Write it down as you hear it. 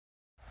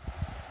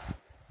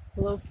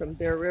Hello from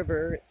Bear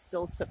River. It's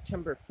still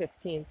September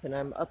 15th and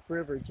I'm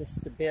upriver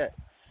just a bit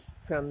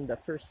from the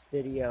first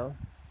video.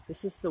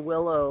 This is the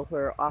willow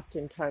where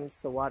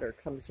oftentimes the water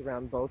comes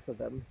around both of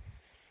them.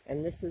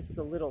 And this is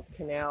the little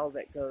canal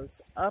that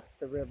goes up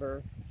the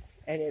river,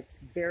 and it's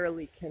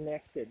barely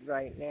connected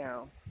right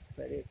now,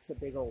 but it's a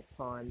big old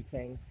pond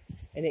thing.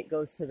 And it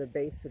goes to the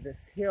base of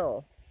this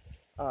hill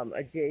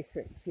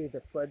adjacent to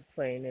the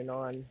floodplain and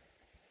on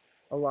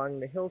along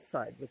the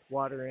hillside with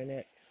water in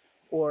it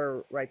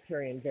or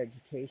riparian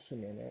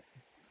vegetation in it.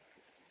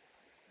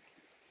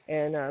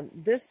 And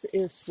this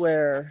is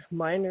where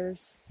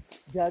miners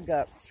dug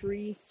up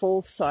 3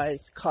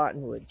 full-size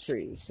cottonwood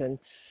trees. And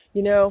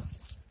you know,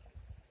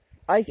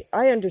 I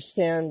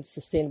understand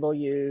sustainable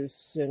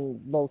use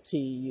and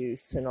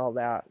multi-use and all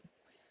that,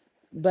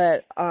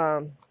 but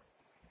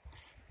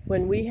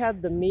when we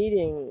had the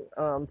meeting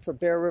for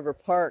Bear River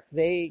Park,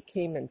 they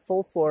came in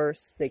full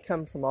force. They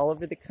come from all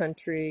over the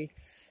country.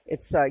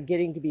 It's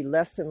getting to be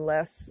less and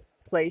less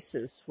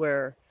places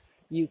where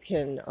you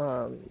can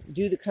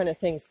do the kind of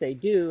things they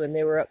do, and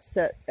they were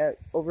upset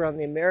over on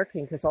the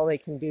American because all they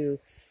can do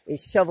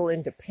is shovel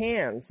into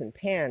pans and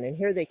pan, and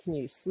here they can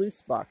use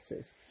sluice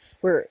boxes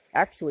where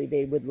actually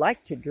they would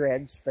like to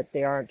dredge, but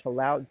they aren't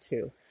allowed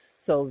to.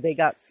 So they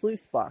got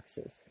sluice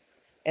boxes,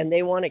 and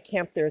they want to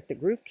camp there at the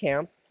group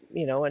camp,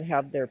 you know, and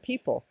have their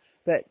people.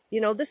 But,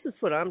 you know, this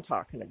is what I'm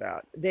talking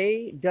about.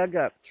 They dug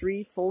up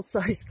 3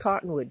 full-size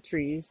cottonwood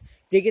trees,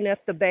 digging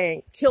at the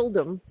bank, killed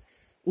them,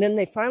 and then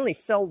they finally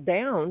fell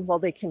down while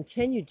they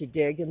continued to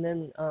dig, and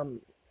then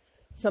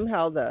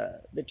somehow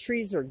the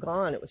trees are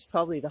gone. It was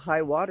probably the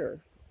high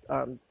water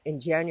in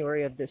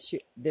January of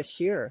this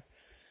year.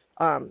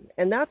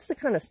 And that's the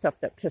kind of stuff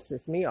that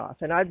pisses me off.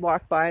 And I'd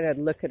walk by and I'd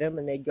look at them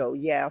and they'd go,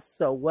 yeah,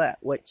 so what?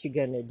 What you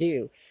gonna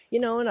do?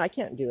 You know, and I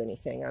can't do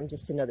anything. I'm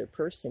just another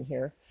person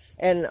here.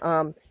 And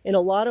in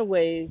a lot of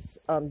ways,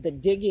 the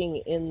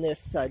digging in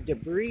this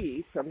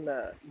debris from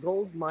the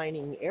gold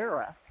mining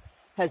era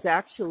has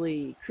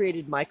actually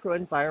created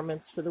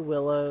microenvironments for the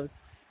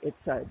willows.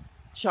 It's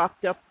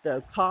chopped up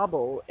the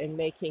cobble and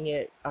making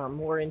it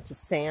more into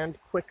sand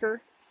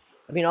quicker.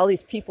 I mean, all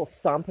these people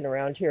stomping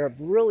around here have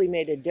really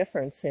made a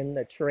difference in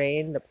the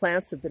terrain. The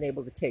plants have been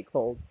able to take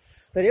hold.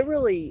 But it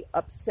really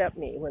upset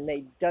me when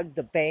they dug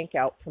the bank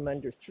out from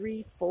under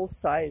 3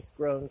 full-size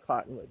grown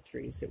cottonwood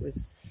trees. It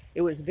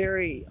was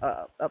very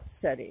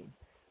upsetting.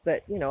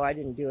 But, you know, I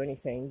didn't do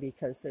anything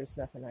because there's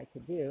nothing I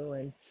could do.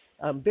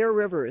 And Bear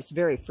River is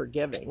very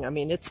forgiving. I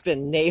mean, it's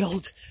been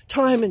nailed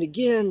time and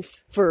again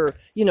for,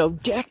 you know,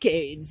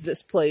 decades.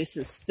 This place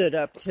has stood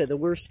up to the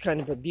worst kind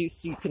of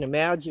abuse you can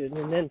imagine.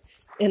 And then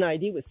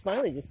NID was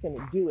finally just going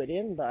to do it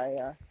in by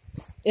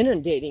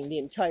inundating the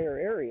entire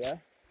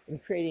area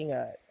and creating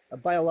a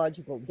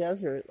biological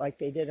desert like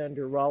they did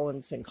under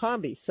Rollins and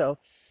Combi. So,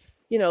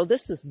 you know,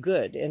 this is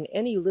good, and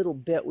any little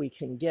bit we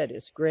can get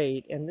is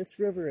great. And this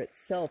river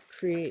itself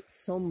creates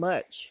so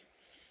much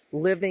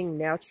living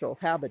natural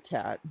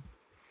habitat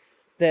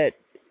that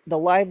the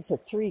lives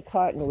of 3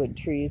 cottonwood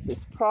trees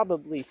is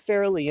probably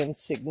fairly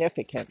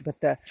insignificant, but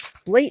the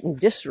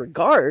blatant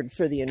disregard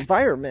for the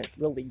environment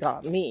really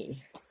got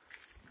me.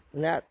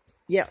 And that,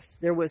 yes,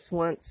 there was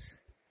once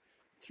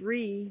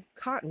 3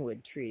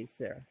 cottonwood trees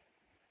there.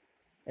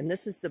 And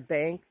this is the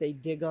bank. They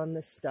dig on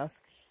this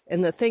stuff.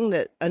 And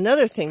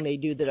another thing they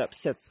do that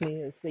upsets me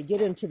is they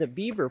get into the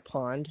beaver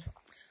pond.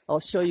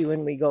 I'll show you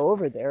when we go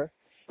over there.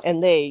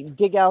 And they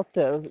dig out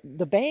the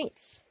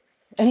banks.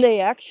 And they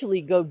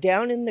actually go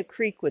down in the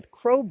creek with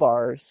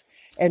crowbars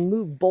and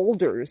move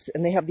boulders.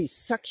 And they have these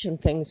suction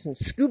things and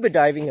scuba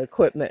diving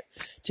equipment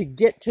to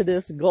get to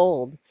this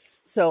gold.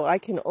 So I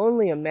can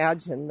only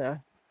imagine the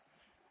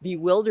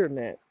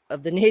bewilderment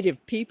of the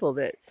native people,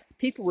 that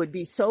people would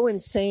be so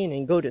insane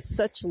and go to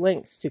such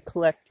lengths to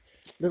collect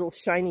little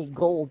shiny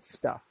gold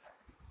stuff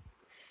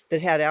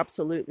that had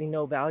absolutely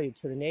no value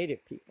to the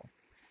native people.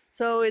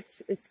 So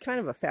it's kind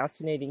of a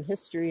fascinating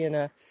history in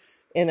a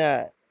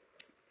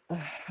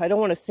I don't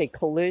want to say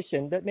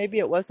collision, but maybe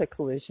it was a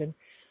collision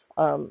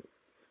of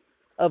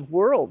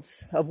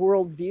worlds, of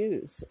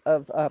worldviews,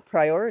 of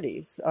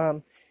priorities.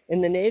 In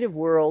the native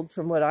world,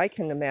 from what I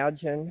can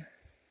imagine,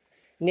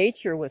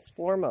 nature was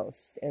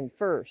foremost and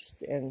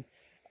first, and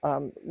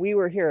we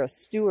were here as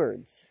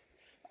stewards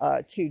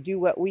to do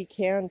what we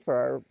can for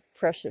our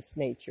precious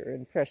nature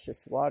and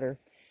precious water.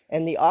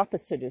 And the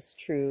opposite is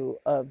true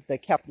of the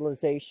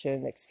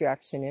capitalization,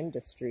 extraction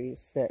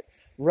industries that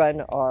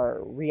run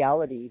our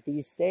reality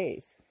these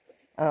days.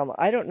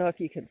 I don't know if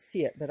you can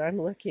see it, but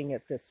I'm looking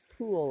at this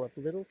pool of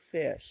little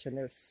fish, and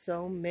there's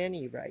so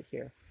many right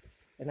here.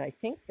 And I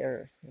think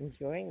they're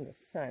enjoying the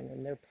sun,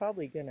 and they're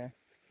probably going to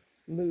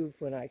move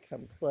when I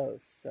come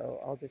close. So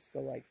I'll just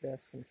go like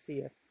this and see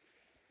if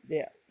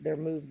their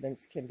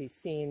movements can be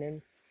seen.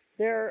 And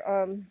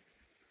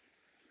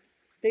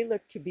they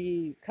look to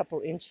be a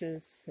couple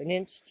inches, 1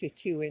 inch to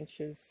 2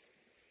 inches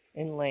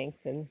in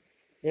length, and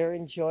they're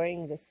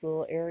enjoying this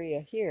little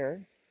area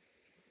here.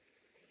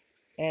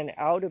 And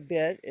out a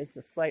bit is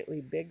a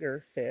slightly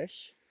bigger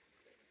fish.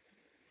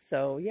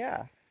 So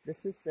yeah,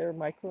 This is their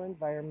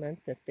microenvironment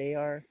that they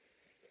are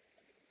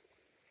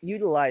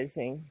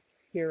utilizing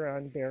here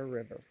on Bear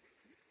River.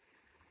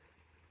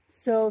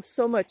 So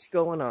much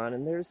going on,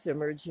 and there's the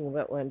emerging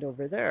wetland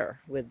over there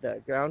with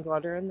the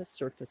groundwater and the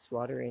surface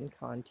water in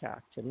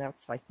contact. And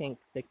that's, I think,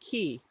 the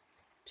key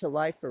to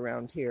life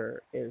around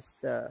here is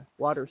the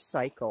water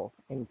cycle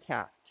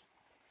intact.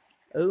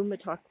 O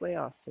Matakwe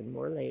Asin,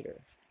 more later.